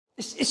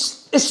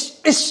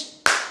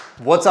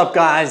What's up,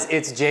 guys?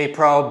 It's J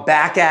Pro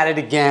back at it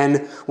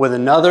again with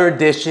another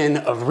edition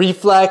of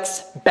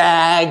Reflex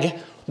Bag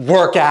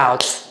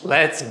Workouts.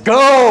 Let's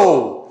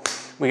go!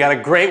 We got a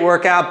great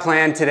workout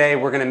planned today.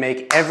 We're gonna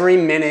make every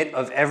minute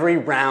of every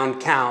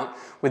round count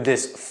with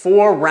this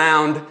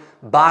 4-round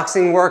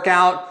boxing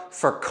workout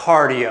for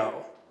cardio.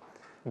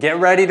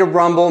 Get ready to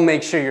rumble.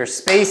 Make sure your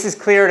space is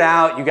cleared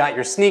out. You got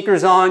your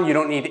sneakers on. You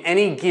don't need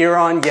any gear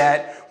on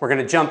yet. We're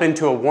gonna jump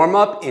into a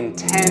warm-up in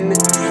 10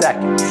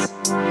 seconds.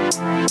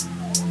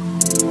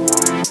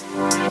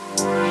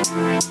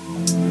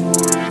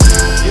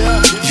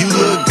 You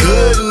look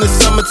good in the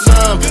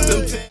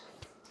summertime.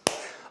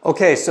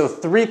 Okay, so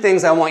 3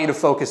 things I want you to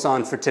focus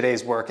on for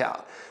today's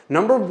workout.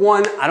 Number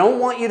 1, I don't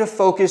want you to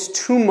focus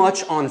too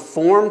much on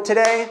form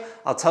today.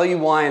 I'll tell you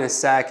why in a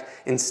sec.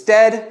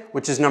 Instead,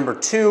 which is number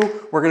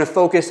 2, we're gonna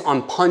focus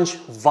on punch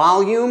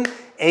volume,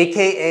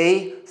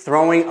 AKA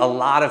throwing a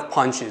lot of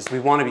punches. We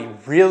wanna be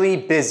really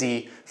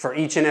busy for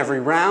each and every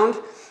round.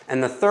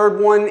 And the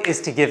third one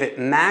is to give it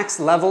max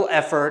level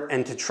effort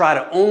and to try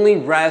to only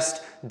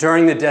rest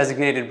during the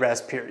designated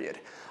rest period.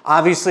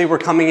 Obviously, we're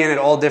coming in at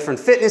all different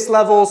fitness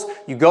levels.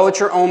 You go at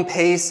your own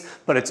pace,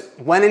 but it's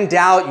when in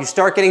doubt, you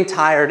start getting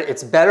tired,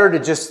 it's better to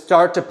just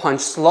start to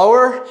punch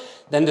slower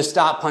than to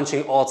stop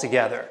punching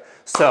altogether.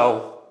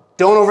 So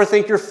don't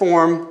overthink your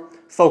form,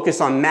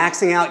 focus on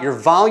maxing out your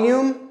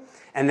volume,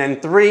 and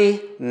then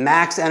 3,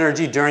 max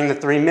energy during the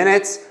 3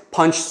 minutes,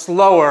 punch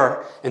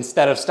slower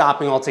instead of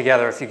stopping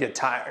altogether if you get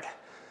tired.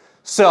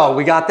 So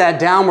we got that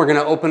down. We're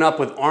gonna open up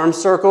with arm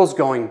circles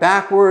going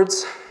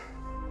backwards.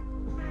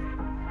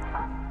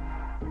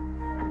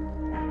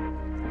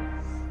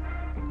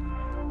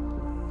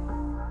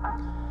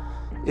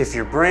 If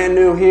you're brand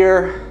new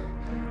here,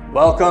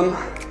 welcome.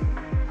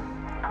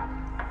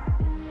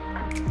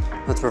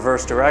 Let's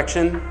reverse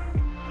direction.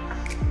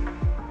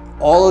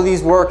 All of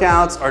these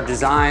workouts are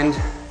designed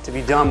to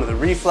be done with a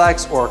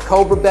Reflex or a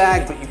Cobra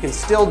bag, but you can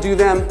still do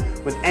them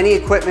with any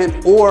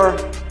equipment or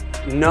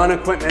no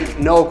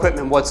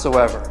equipment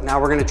whatsoever. Now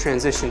we're gonna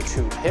transition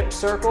to hip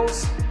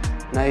circles,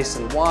 nice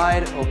and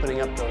wide, opening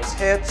up those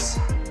hips.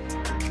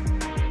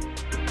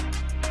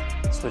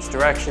 Switch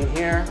direction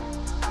here.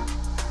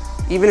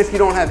 Even if you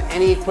don't have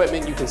any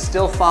equipment, you can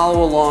still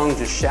follow along,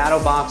 just shadow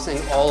boxing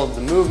all of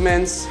the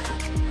movements.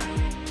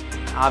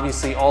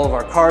 Obviously, all of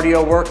our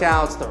cardio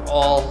workouts, they're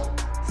all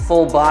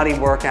full body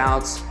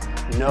workouts,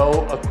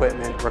 no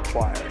equipment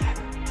required.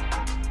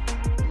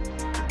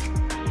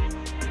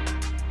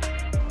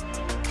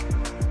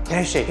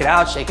 Okay, shake it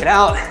out, shake it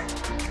out.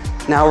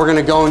 Now we're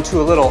gonna go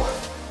into a little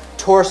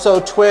torso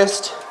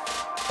twist,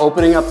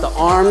 opening up the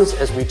arms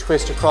as we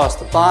twist across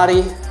the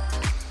body.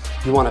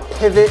 You wanna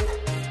pivot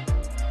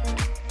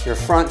your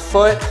front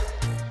foot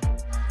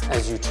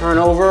as you turn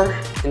over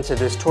into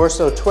this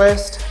torso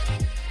twist.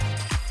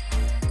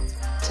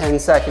 10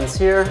 seconds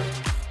here.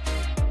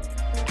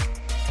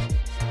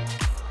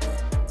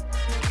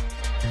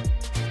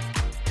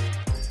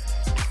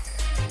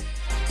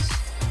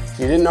 If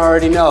you didn't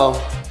already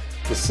know,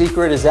 the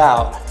secret is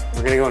out.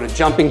 We're gonna go into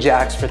jumping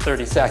jacks for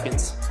 30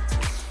 seconds.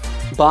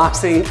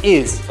 Boxing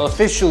is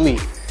officially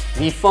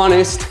the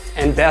funnest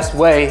and best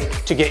way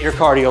to get your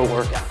cardio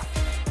workout.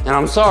 And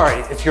I'm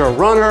sorry, if you're a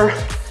runner,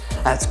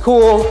 that's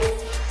cool.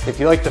 If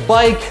you like to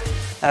bike,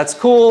 that's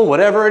cool.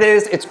 Whatever it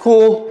is, it's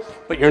cool.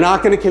 But you're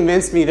not gonna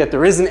convince me that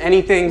there isn't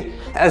anything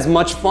as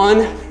much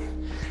fun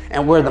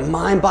and where the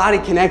mind-body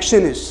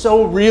connection is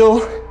so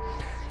real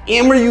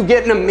and where you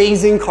get an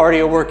amazing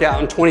cardio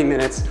workout in 20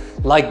 minutes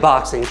like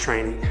boxing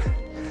training.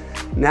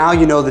 Now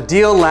you know the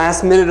deal.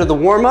 Last minute of the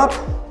warm-up,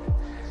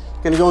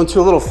 gonna go into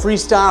a little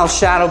freestyle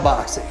shadow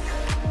boxing.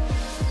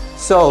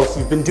 So if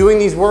you've been doing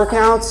these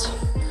workouts,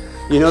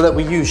 you know that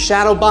we use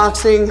shadow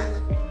boxing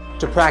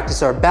to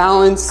practice our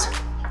balance,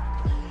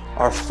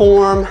 our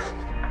form,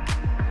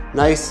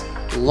 nice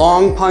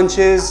long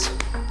punches.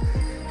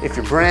 If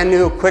you're brand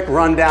new, quick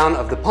rundown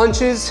of the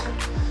punches.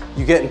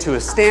 You get into a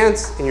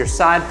stance in your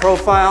side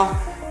profile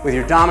with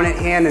your dominant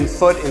hand and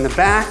foot in the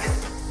back.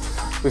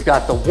 We've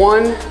got the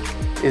 1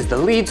 is the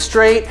lead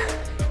straight,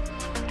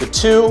 the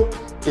 2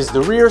 is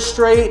the rear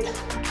straight,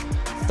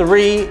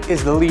 3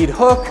 is the lead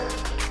hook,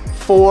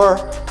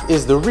 4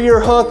 is the rear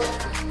hook,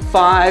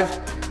 5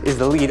 is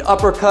the lead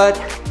uppercut,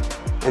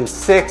 and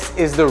 6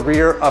 is the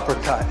rear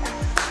uppercut.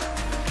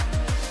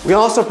 We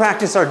also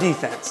practice our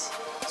defense.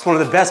 It's one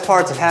of the best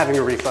parts of having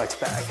a Reflex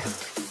bag.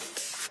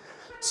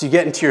 So you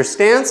get into your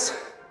stance.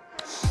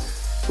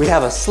 We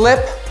have a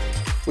slip,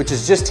 which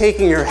is just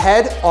taking your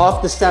head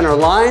off the center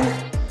line.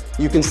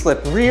 You can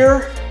slip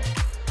rear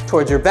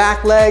towards your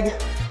back leg,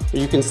 or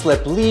you can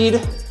slip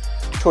lead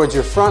towards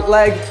your front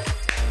leg.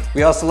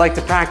 We also like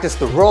to practice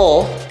the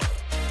roll,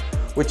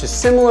 which is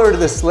similar to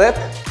the slip,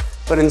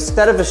 but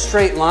instead of a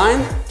straight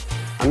line,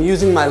 I'm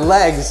using my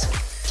legs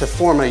to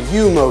form a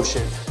U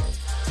motion.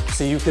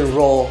 So you can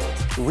roll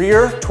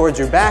rear towards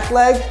your back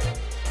leg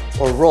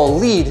or roll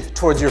lead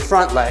towards your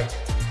front leg.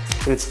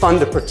 And it's fun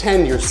to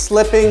pretend you're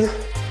slipping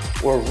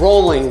or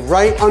rolling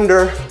right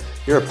under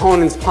your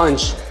opponent's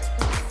punch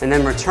and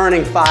then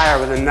returning fire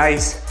with a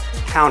nice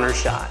counter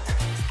shot.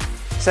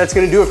 So that's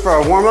gonna do it for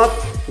our warm up.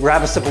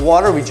 Grab a sip of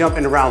water, we jump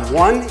into round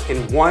 1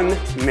 in 1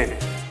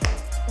 minute.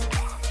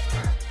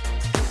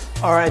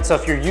 All right, so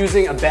if you're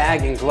using a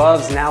bag and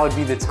gloves, now would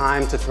be the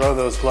time to throw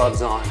those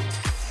gloves on.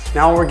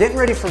 Now, while we're getting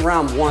ready for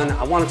round 1,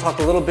 I wanna talk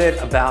a little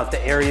bit about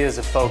the areas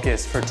of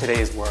focus for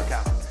today's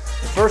workout.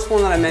 The first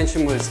one that I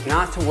mentioned was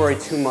not to worry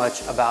too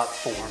much about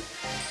form.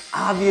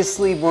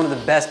 Obviously, one of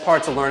the best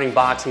parts of learning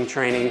boxing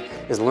training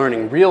is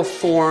learning real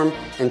form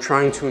and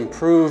trying to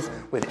improve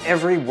with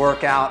every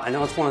workout. I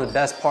know it's one of the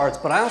best parts,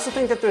 but I also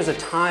think that there's a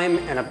time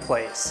and a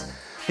place.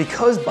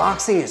 Because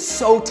boxing is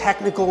so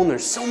technical and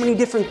there's so many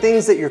different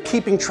things that you're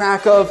keeping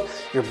track of,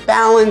 your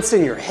balance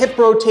and your hip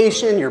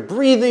rotation, your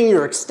breathing,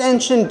 your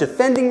extension,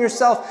 defending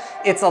yourself,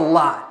 it's a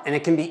lot. And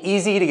it can be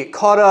easy to get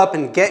caught up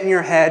and get in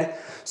your head.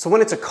 So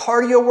when it's a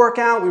cardio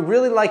workout, we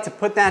really like to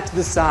put that to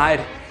the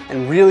side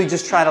and really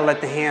just try to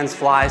let the hands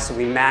fly so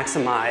we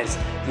maximize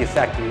the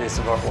effectiveness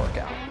of our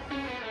workout.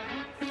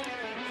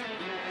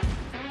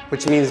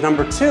 Which means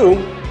number 2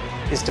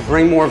 is to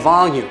bring more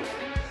volume.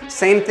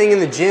 Same thing in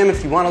the gym.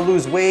 If you want to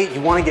lose weight,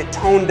 you want to get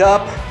toned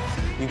up,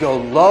 you go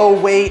low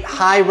weight,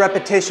 high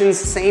repetitions.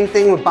 Same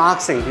thing with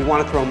boxing. We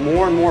want to throw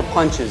more and more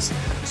punches.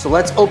 So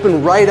let's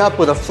open right up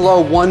with a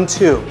flow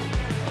 1-2.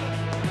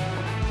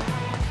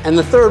 And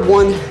the third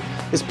one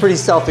is pretty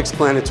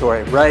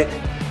self-explanatory, right?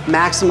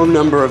 Maximum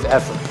number of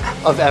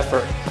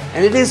effort.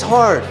 And it is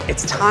hard,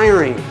 it's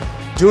tiring,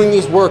 doing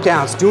these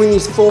workouts, doing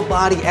these full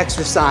body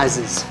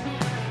exercises.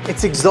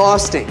 It's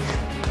exhausting.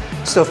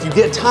 So if you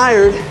get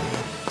tired,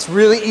 it's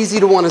really easy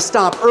to want to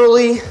stop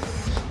early,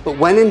 but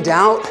when in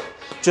doubt,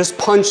 just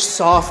punch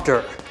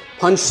softer,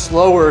 punch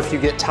slower if you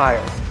get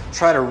tired.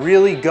 Try to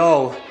really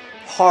go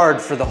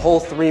hard for the whole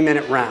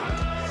 3-minute round.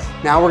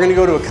 Now we're going to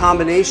go to a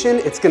combination.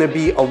 It's going to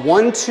be a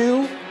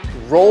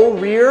 1-2, roll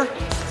rear,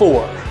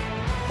 4.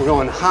 We're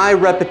going high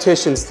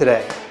repetitions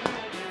today.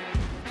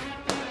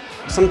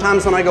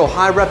 Sometimes when I go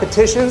high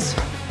repetitions,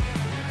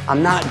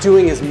 I'm not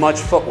doing as much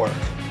footwork.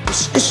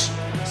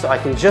 So I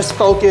can just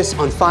focus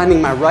on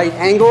finding my right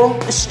angle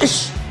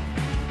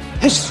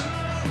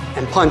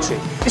and punching.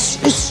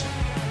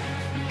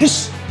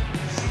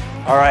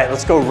 All right,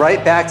 let's go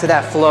right back to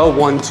that flow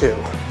 1-2.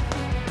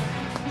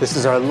 This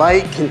is our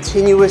light,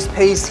 continuous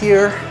pace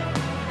here.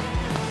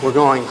 We're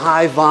going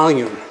high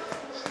volume.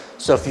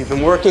 So if you've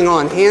been working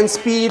on hand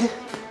speed,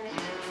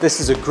 this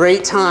is a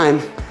great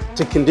time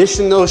to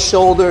condition those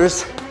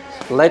shoulders,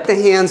 let the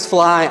hands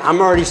fly.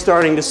 I'm already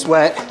starting to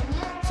sweat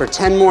for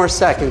 10 more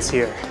seconds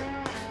here.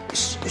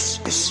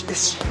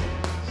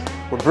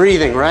 We're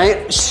breathing,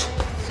 right?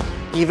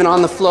 Even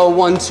on the flow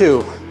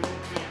 1-2.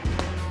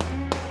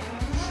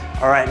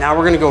 All right, now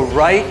we're gonna go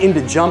right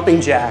into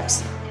jumping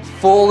jacks.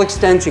 Full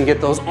extension, get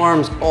those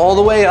arms all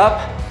the way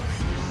up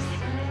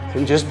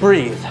and just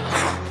breathe.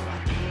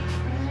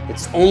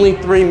 It's only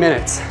 3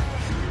 minutes,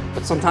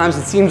 but sometimes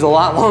it seems a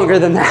lot longer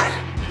than that.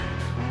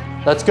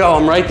 Let's go,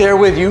 I'm right there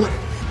with you.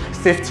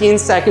 15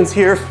 seconds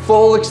here,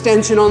 full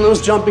extension on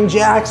those jumping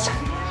jacks.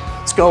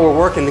 Let's go, we're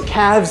working the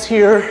calves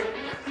here.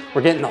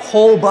 We're getting the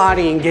whole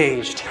body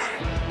engaged.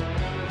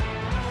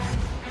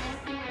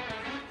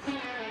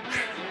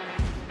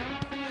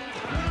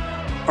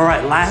 All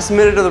right, last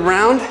minute of the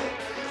round.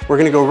 We're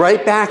gonna go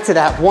right back to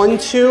that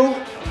 1-2,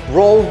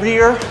 roll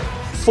rear,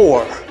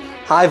 4,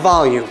 high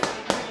volume.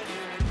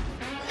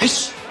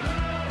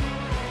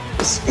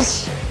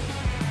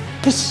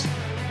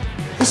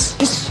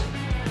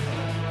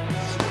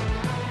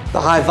 The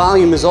high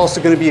volume is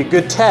also going to be a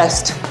good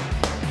test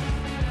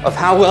of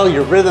how well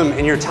your rhythm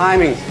and your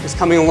timing is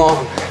coming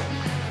along.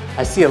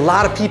 I see a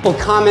lot of people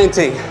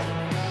commenting.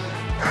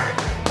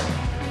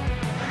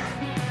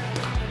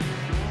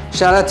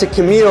 Shout out to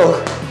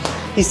Camille.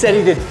 He said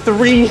he did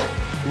 3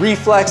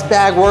 Reflex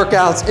Bag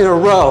Workouts in a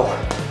row.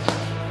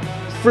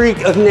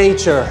 Freak of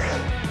nature,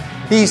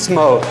 beast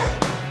mode.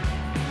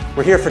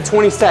 We're here for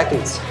 20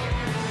 seconds.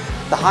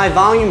 The high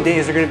volume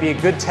days are going to be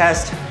a good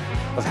test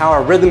of how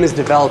our rhythm is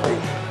developing.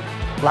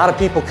 A lot of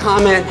people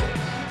comment,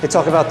 they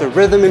talk about their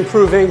rhythm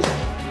improving.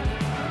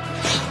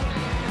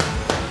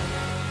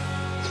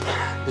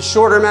 The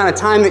shorter amount of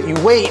time that you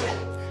wait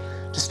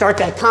to start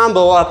that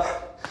combo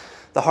up,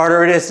 the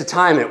harder it is to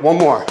time it. One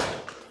more.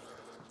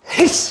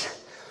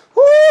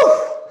 Woo!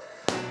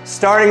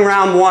 Starting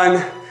round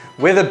 1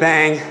 with a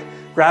bang.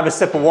 Grab a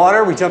sip of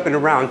water. We jump into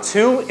round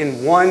 2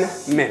 in 1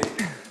 minute.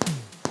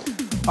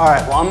 All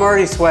right, well, I'm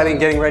already sweating,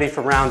 getting ready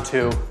for round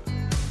 2.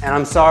 And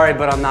I'm sorry,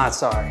 but I'm not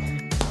sorry.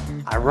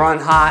 I run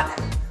hot.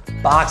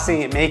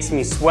 Boxing, it makes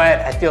me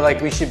sweat. I feel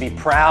like we should be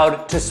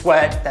proud to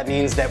sweat. That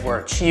means that we're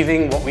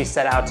achieving what we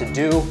set out to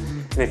do.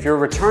 And if you're a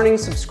returning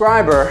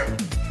subscriber,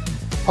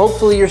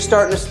 hopefully you're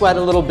starting to sweat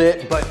a little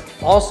bit, but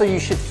also you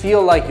should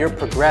feel like you're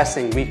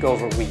progressing week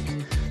over week.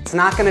 It's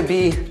not gonna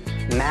be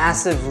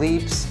massive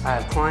leaps. I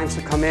have clients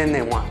who come in,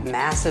 they want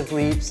massive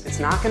leaps. It's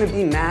not gonna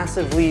be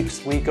massive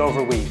leaps week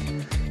over week.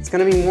 It's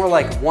gonna be more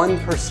like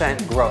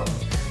 1%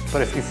 growth.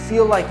 But if you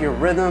feel like your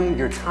rhythm,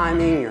 your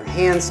timing, your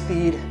hand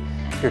speed,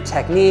 your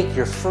technique,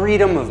 your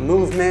freedom of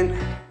movement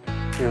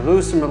you're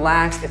loose and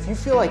relaxed. If you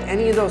feel like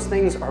any of those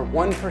things are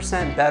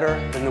 1% better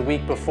than the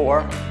week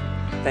before,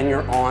 then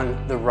you're on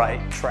the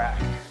right track.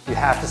 You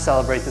have to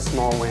celebrate the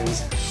small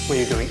wins when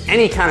you're doing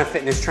any kind of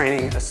fitness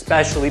training,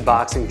 especially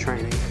boxing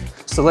training.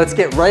 So let's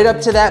get right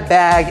up to that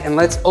bag and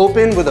let's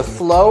open with a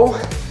flow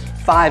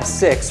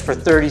 5-6 for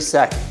 30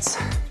 seconds.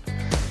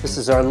 This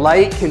is our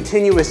light,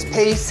 continuous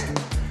pace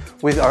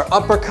with our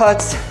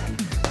uppercuts.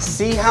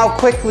 See how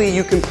quickly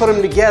you can put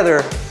them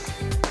together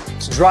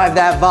to drive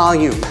that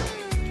volume.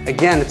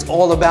 Again, it's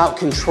all about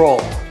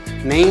control.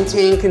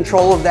 Maintain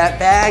control of that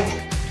bag,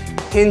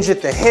 hinge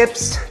at the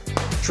hips,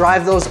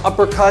 drive those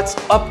uppercuts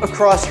up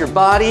across your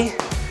body,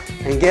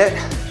 and get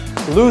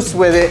loose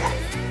with it.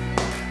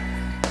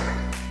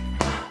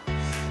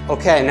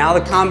 Okay, now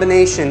the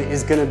combination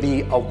is gonna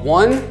be a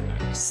 1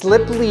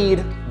 slip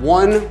lead,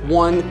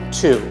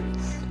 1-1-2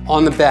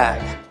 on the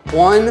bag.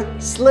 1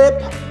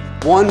 slip,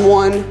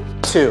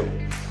 1-1-2.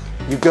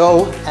 You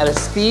go at a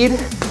speed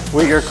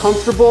where you're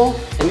comfortable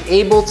and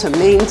able to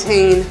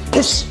maintain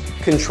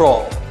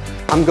control.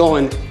 I'm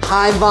going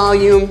high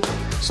volume,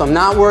 so I'm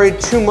not worried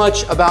too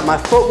much about my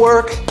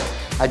footwork.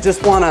 I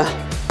just wanna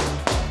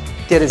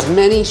get as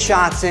many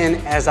shots in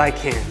as I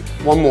can.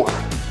 One more.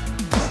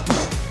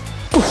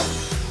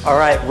 All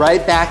right,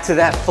 right back to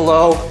that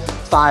flow,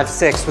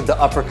 5-6 with the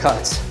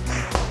uppercuts.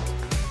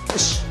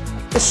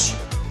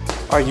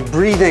 Are you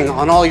breathing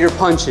on all your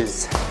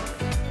punches?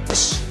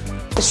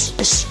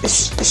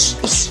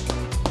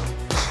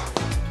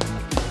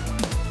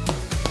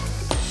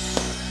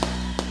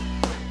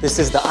 This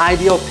is the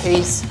ideal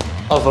pace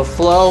of a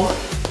flow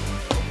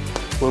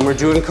when we're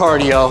doing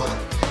cardio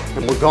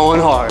and we're going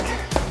hard.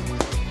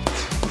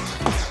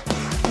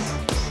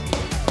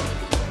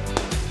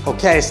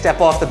 Okay,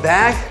 step off the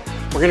bag.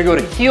 We're gonna go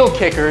to heel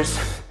kickers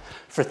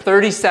for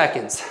 30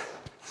 seconds.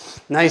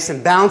 Nice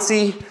and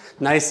bouncy,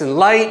 nice and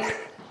light.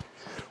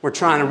 We're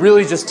trying to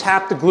really just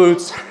tap the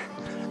glutes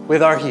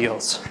with our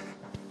heels.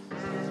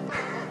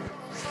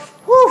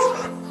 Woo!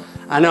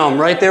 I know, I'm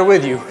right there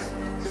with you.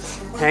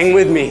 Hang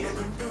with me.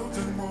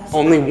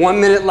 Only 1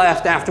 minute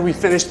left after we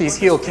finish these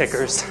heel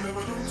kickers.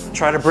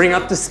 Try to bring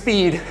up the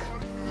speed.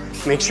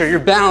 Make sure you're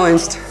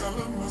balanced.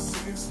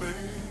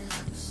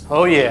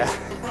 Oh yeah.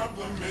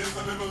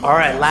 All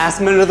right,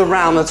 last minute of the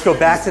round. Let's go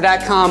back to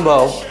that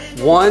combo.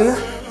 1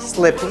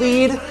 slip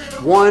lead,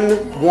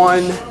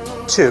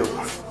 1-1-2.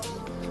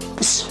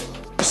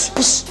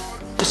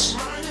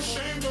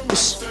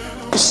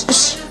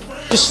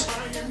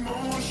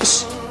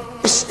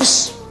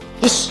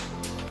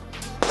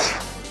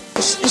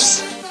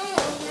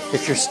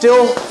 If you're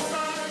still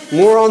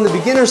more on the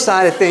beginner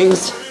side of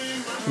things,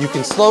 you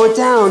can slow it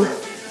down.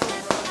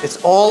 It's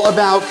all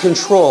about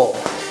control.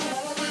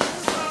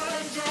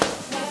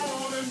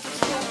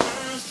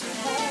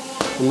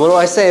 And what do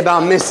I say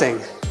about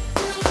missing?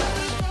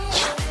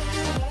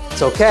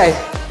 It's okay.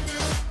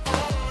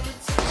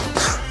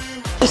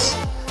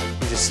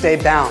 You just stay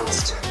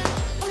balanced.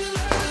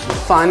 You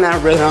find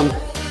that rhythm.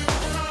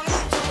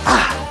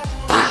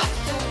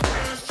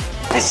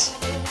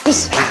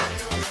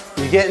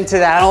 You get into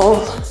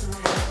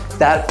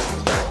that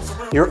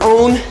your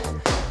own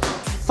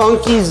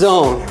funky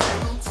zone.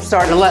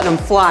 Starting to let them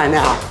fly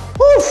now.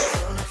 Woo!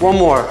 One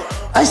more.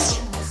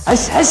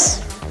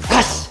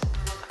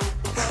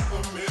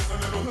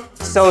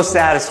 So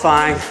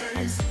satisfying.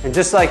 And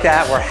just like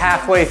that, we're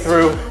halfway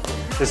through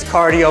this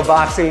cardio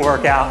boxing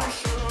workout.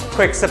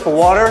 Quick sip of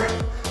water.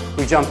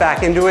 We jump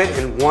back into it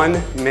in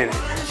 1 minute.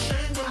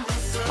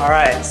 All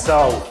right,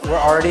 so we're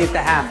already at the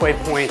halfway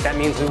point. That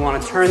means we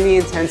want to turn the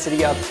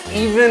intensity up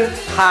even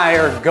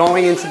higher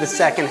going into the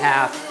second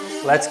half.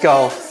 Let's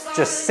go.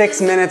 Just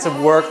 6 minutes of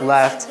work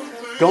left.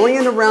 Going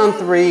into round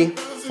 3,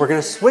 we're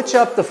going to switch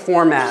up the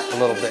format a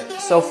little bit.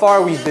 So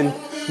far, we've been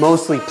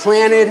mostly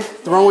planted,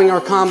 throwing our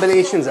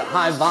combinations at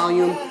high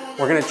volume.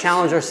 We're going to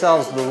challenge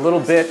ourselves with a little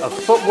bit of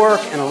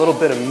footwork and a little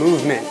bit of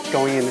movement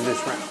going into this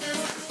round.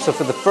 So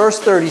for the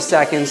first 30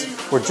 seconds,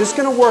 we're just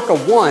going to work a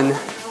 1.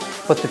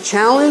 But the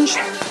challenge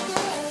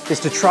is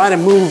to try to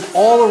move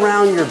all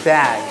around your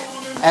bag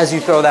as you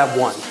throw that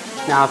 1.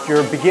 Now, if you're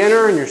a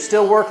beginner and you're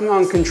still working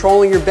on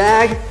controlling your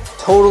bag,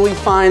 totally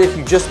fine if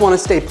you just want to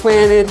stay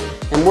planted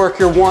and work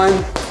your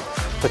 1,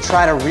 but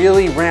try to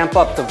really ramp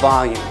up the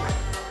volume.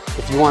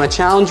 If you want to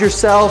challenge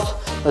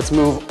yourself, let's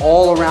move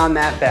all around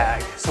that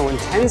bag. So in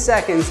 10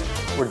 seconds,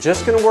 we're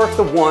just going to work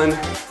the 1.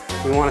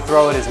 We want to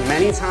throw it as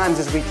many times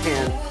as we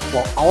can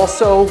while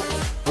also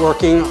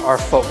working our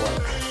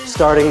footwork.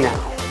 Starting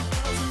now.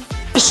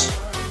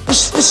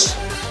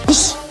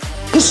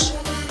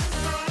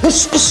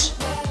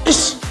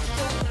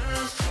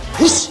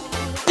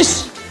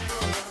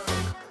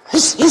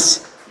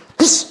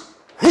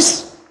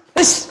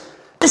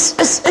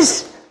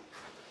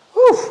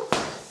 Whew.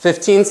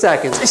 15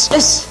 seconds.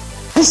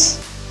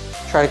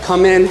 Try to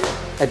come in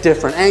at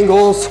different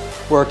angles,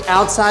 work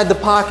outside the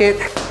pocket,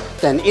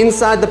 then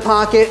inside the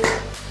pocket.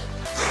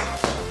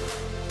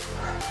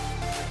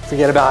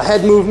 Forget about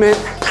head movement.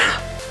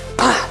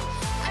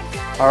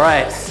 All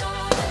right,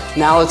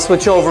 now let's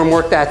switch over and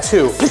work that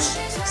 2.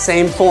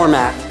 Same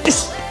format.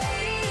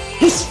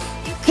 hiss,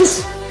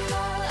 hiss,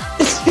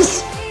 hiss,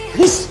 hiss,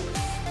 hiss,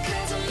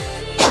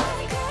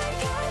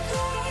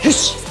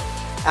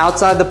 hiss.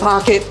 Outside the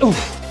pocket, oof.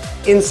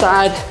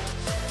 Inside,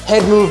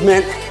 head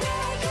movement.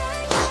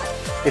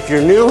 If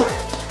you're new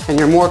and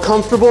you're more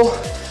comfortable,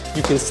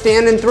 you can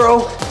stand and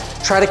throw.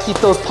 Try to keep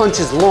those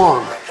punches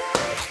long.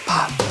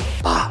 Bop,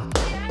 bop,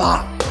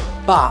 bop,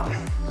 bop.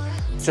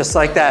 Just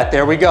like that,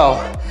 there we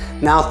go.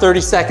 Now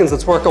 30 seconds,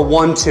 let's work a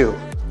 1-2.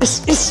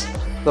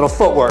 Little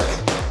footwork.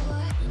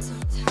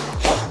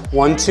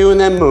 1-2 and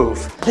then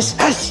move.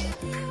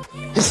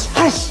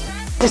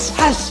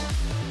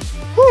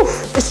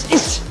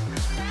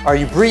 Are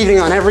you breathing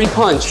on every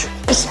punch?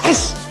 Let's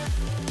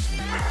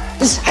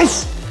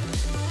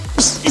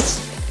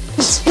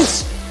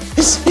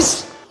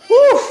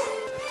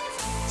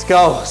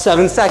go,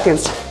 7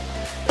 seconds.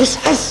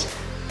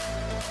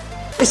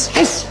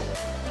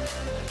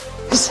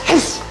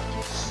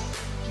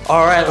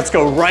 All right, let's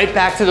go right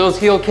back to those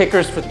heel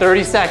kickers for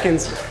 30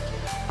 seconds.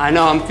 I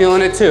know, I'm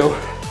feeling it too.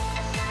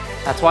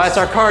 That's why it's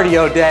our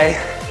cardio day.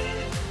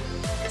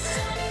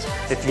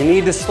 If you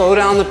need to slow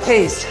down the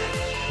pace,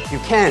 you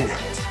can,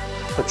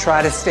 but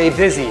try to stay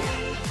busy.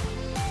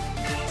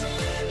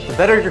 The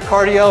better your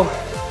cardio,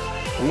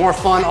 the more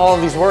fun all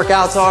of these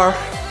workouts are.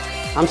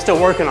 I'm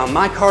still working on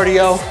my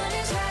cardio.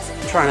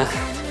 I'm trying to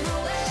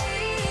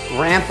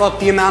ramp up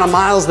the amount of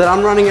miles that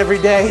I'm running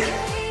every day.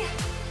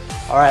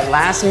 All right,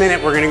 last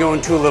minute, we're gonna go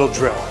into a little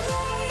drill.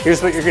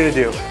 Here's what you're gonna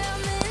do.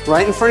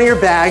 Right in front of your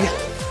bag,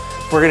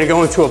 we're gonna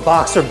go into a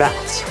boxer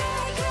bounce.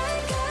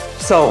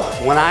 So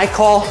when I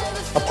call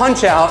a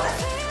punch out,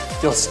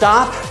 you'll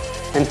stop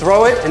and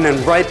throw it and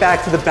then right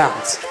back to the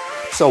bounce.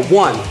 So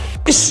 1,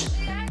 ish,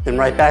 then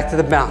right back to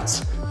the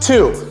bounce.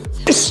 2,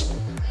 ish,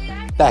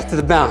 back to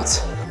the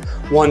bounce.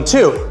 1,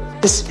 2,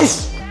 ish,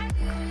 ish.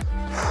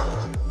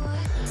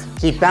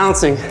 Keep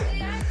bouncing.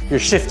 You're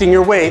shifting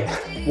your weight.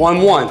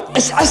 1, 1,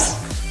 ish, ish.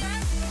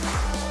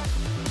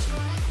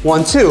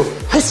 1, 2,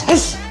 ish,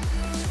 ish.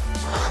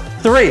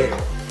 3,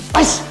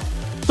 ish,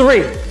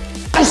 3,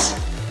 ish,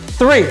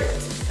 3,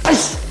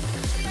 ish.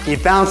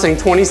 Keep bouncing,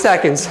 20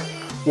 seconds.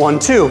 1,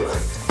 2,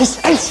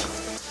 ish, ish.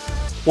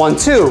 1,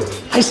 2,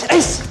 ish,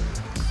 ish.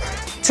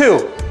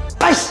 2,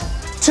 ish,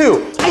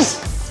 2, ish.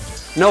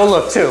 No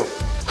look, 2,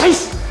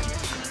 ish.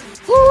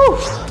 Woo.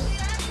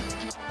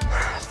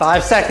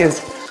 5 seconds.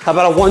 How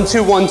about a 1,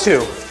 2, 1,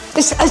 2?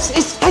 Ish, ish,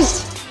 ish,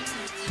 ish.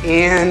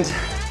 And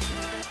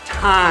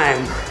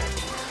time.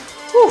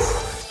 Whew.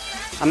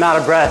 I'm out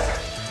of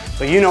breath,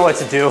 but you know what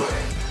to do.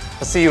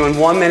 I'll see you in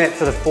 1 minute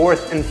for the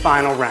 4th and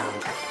final round.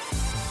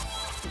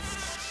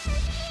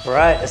 All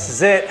right, this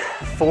is it.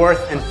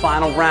 4th and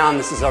final round.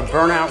 This is our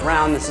burnout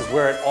round. This is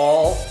where it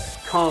all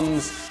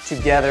comes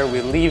together.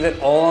 We leave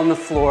it all on the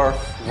floor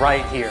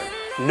right here,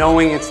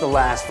 knowing it's the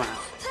last round.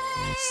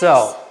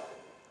 So,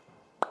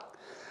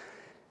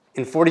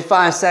 in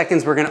 45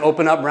 seconds, we're gonna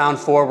open up round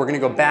 4. We're gonna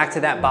go back to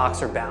that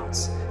boxer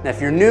bounce. Now,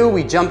 if you're new,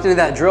 we jumped into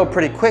that drill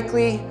pretty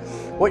quickly.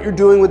 What you're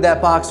doing with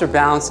that boxer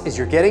bounce is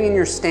you're getting in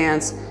your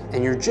stance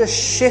and you're just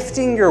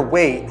shifting your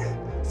weight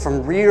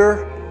from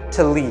rear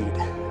to lead.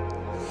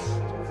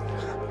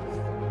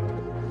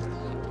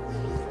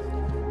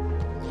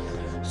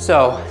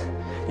 So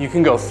you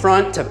can go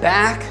front to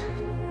back.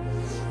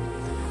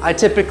 I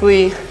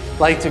typically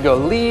like to go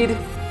lead,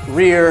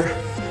 rear,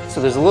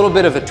 so there's a little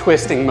bit of a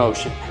twisting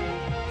motion.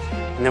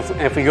 And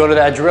if we go to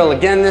that drill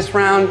again this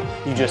round,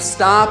 you just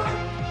stop,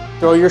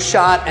 throw your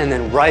shot, and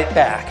then right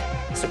back.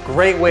 It's a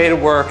great way to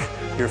work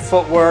your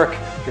footwork,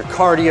 your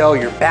cardio,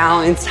 your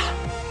balance,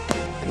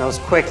 and those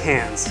quick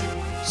hands.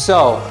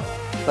 So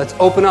let's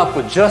open up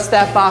with just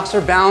that boxer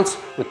bounce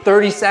with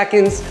 30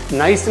 seconds,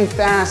 nice and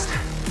fast.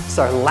 It's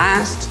our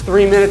last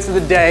 3 minutes of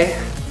the day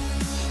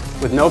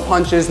with no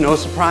punches, no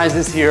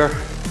surprises here.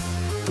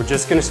 We're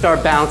just gonna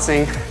start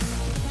bouncing.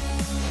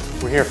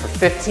 We're here for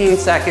 15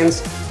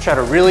 seconds. Try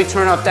to really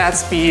turn up that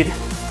speed.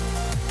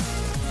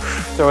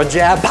 Throw a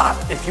jab, pop,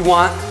 if you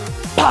want,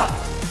 pop.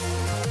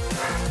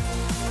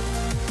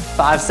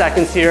 5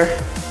 seconds here.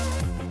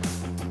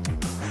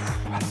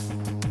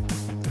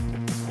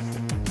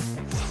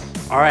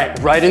 All right,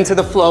 right into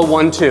the flow,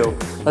 1, 2.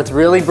 Let's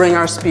really bring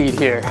our speed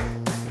here.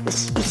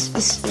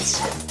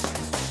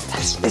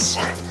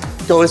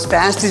 Go as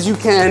fast as you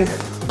can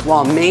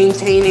while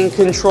maintaining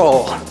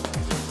control.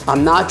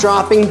 I'm not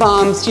dropping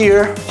bombs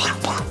here.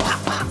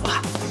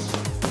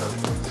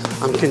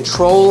 I'm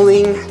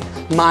controlling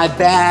my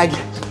bag,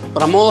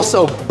 but I'm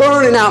also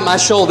burning out my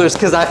shoulders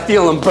because I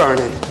feel them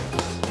burning.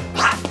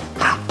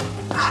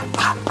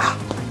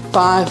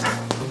 5,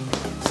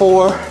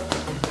 4,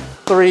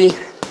 3,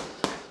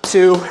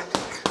 2,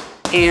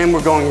 and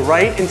we're going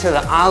right into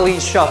the Ali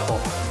shuffle.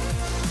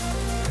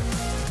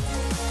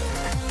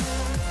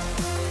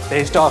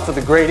 Based off of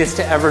the greatest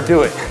to ever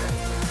do it,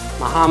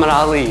 Muhammad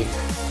Ali.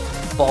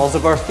 Balls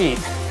of our feet.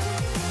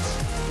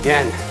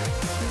 Again,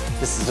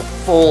 this is a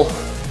full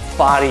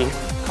body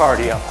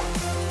cardio.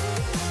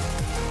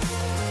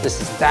 This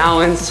is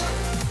balance,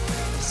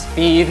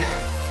 speed,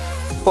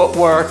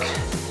 footwork.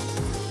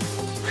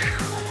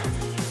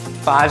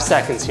 5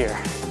 seconds here.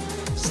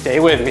 Stay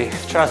with me,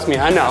 trust me,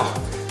 I know.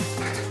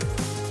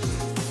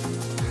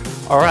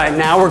 All right,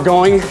 now we're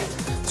going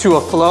to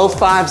a flow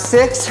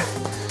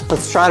 5-6.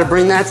 Let's try to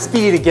bring that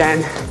speed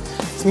again.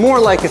 It's more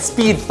like a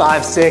speed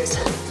 5-6,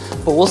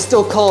 but we'll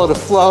still call it a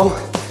flow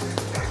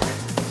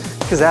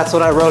because that's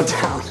what I wrote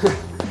down.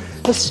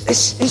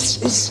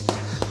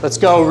 Let's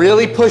go,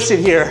 really push it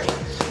here.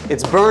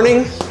 It's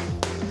burning.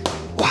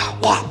 Wow,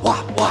 wow,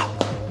 wow, wow,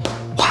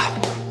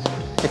 wow.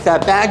 If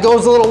that bag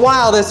goes a little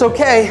wild, it's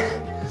okay.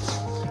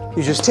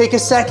 You just take a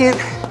second,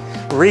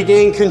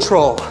 regain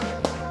control.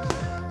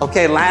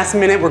 Okay, last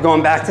minute, we're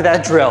going back to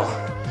that drill.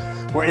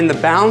 We're in the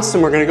bounce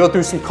and we're gonna go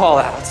through some call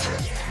outs.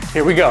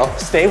 Here we go,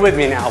 stay with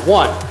me now.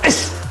 1,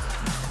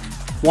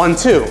 1,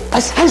 2,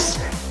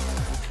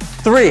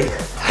 3,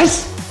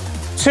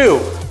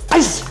 2,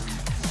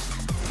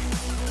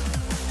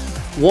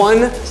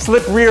 1,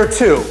 slip rear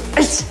 2.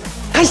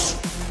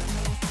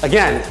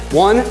 Again,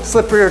 1,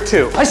 slip rear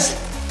 2.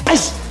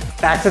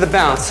 Back to the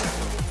bounce.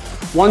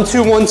 1,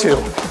 2, 1, 2.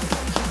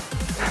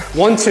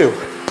 1, 2.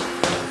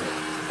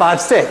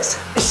 5, 6.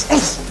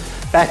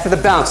 Back to the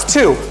bounce.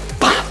 2.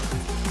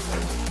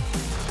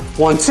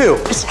 1, 2.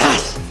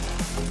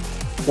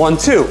 1,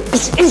 2.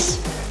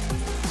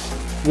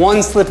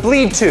 1, slip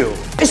lead 2.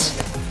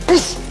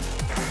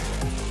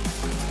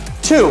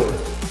 2.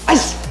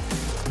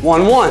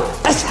 1, 1.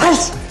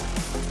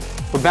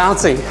 We're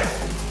bouncing.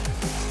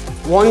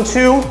 1,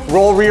 2,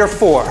 roll rear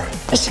 4.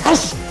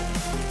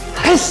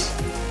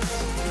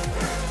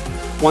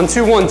 1,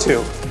 2, 1,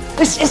 2.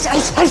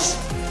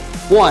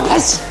 1.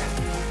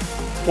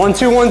 1,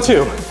 2, 1,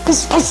 2.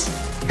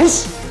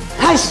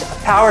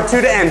 Power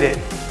 2 to end it.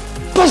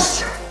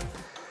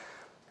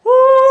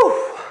 Woo.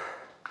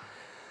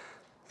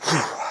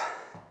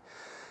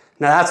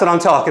 Now that's what I'm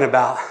talking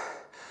about.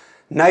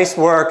 Nice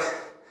work.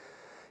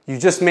 You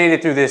just made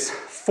it through this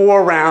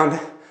 4-round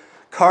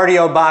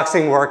cardio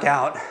boxing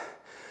workout.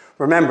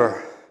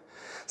 Remember,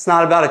 it's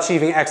not about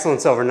achieving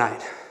excellence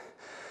overnight.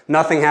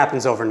 Nothing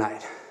happens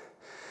overnight.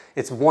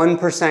 It's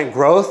 1%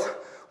 growth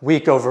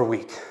week over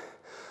week.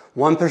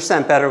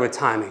 1% better with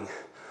timing.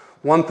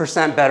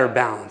 1% better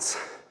balance.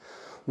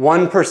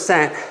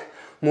 1%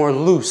 more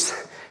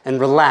loose and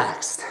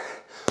relaxed.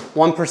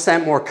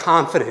 1% more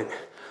confident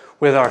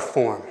with our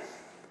form.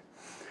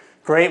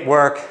 Great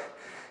work.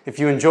 If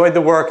you enjoyed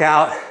the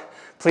workout,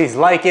 please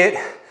like it.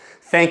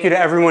 Thank you to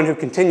everyone who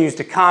continues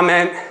to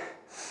comment.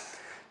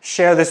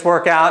 Share this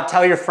workout,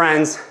 tell your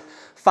friends.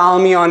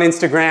 Follow me on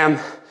Instagram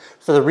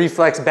for the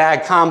Reflex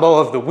Bag combo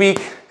of the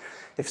week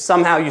if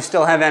somehow you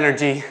still have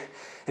energy.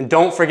 And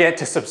don't forget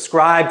to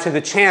subscribe to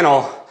the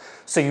channel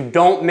so you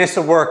don't miss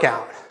a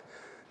workout.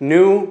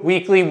 New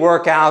weekly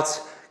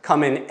workouts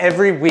come in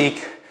every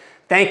week.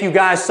 Thank you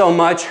guys so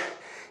much.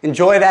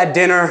 Enjoy that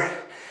dinner,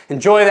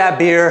 enjoy that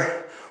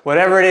beer,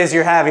 whatever it is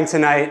you're having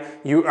tonight,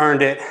 you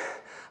earned it.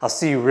 I'll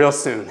see you real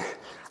soon.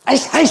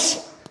 Ice,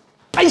 ice,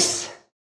 ice.